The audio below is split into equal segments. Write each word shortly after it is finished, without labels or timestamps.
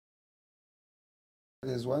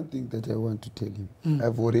There's one thing that I want to tell him.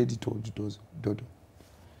 I've already told Dodo.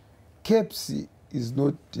 KFC is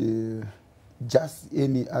not just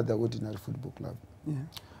any other ordinary football club. Yeah.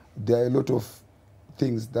 There are a lot of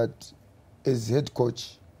things that, as head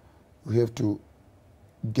coach, we have to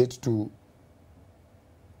get to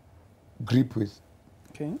grip with.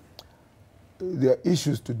 Okay. There are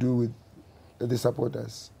issues to do with the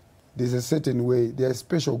supporters. There's a certain way, there are a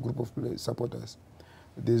special group of supporters.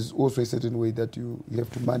 There's also a certain way that you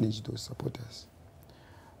have to manage those supporters.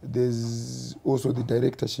 There's also the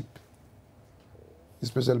directorship,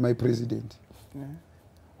 especially my president. Yeah.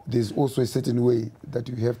 There's also a certain way that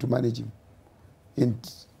you have to manage him. And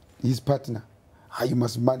his partner, how you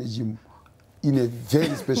must manage him in a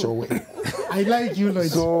very special way. I like you, Lloyd.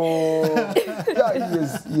 So,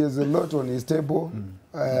 yeah, he has a lot on his table,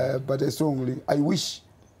 but I wish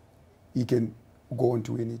he can go on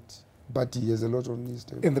to win it. But he has a lot on his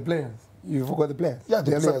table. In the players? You forgot the players? Yeah,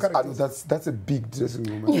 the There's players. That's a big dressing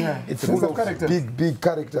room. Yeah, it's full full of characters. Big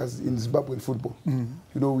characters in Zimbabwean football. You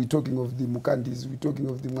know, we're talking of the Mukandis, we're talking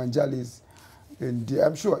of the Mwanjalis, and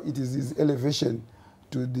I'm sure it is his elevation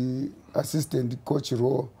to the assistant coach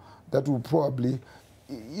role that will probably,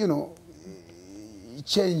 you know,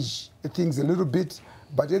 change things a little bit.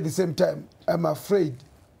 But at the same time, I'm afraid,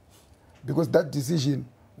 because that decision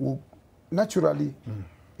will naturally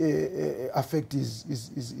affect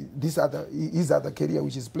his other career,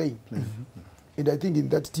 which is playing. And I think in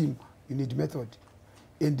that team, you need method.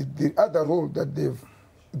 And the other role that they've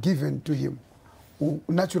given to him will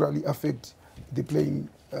naturally affect the playing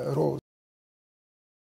roles.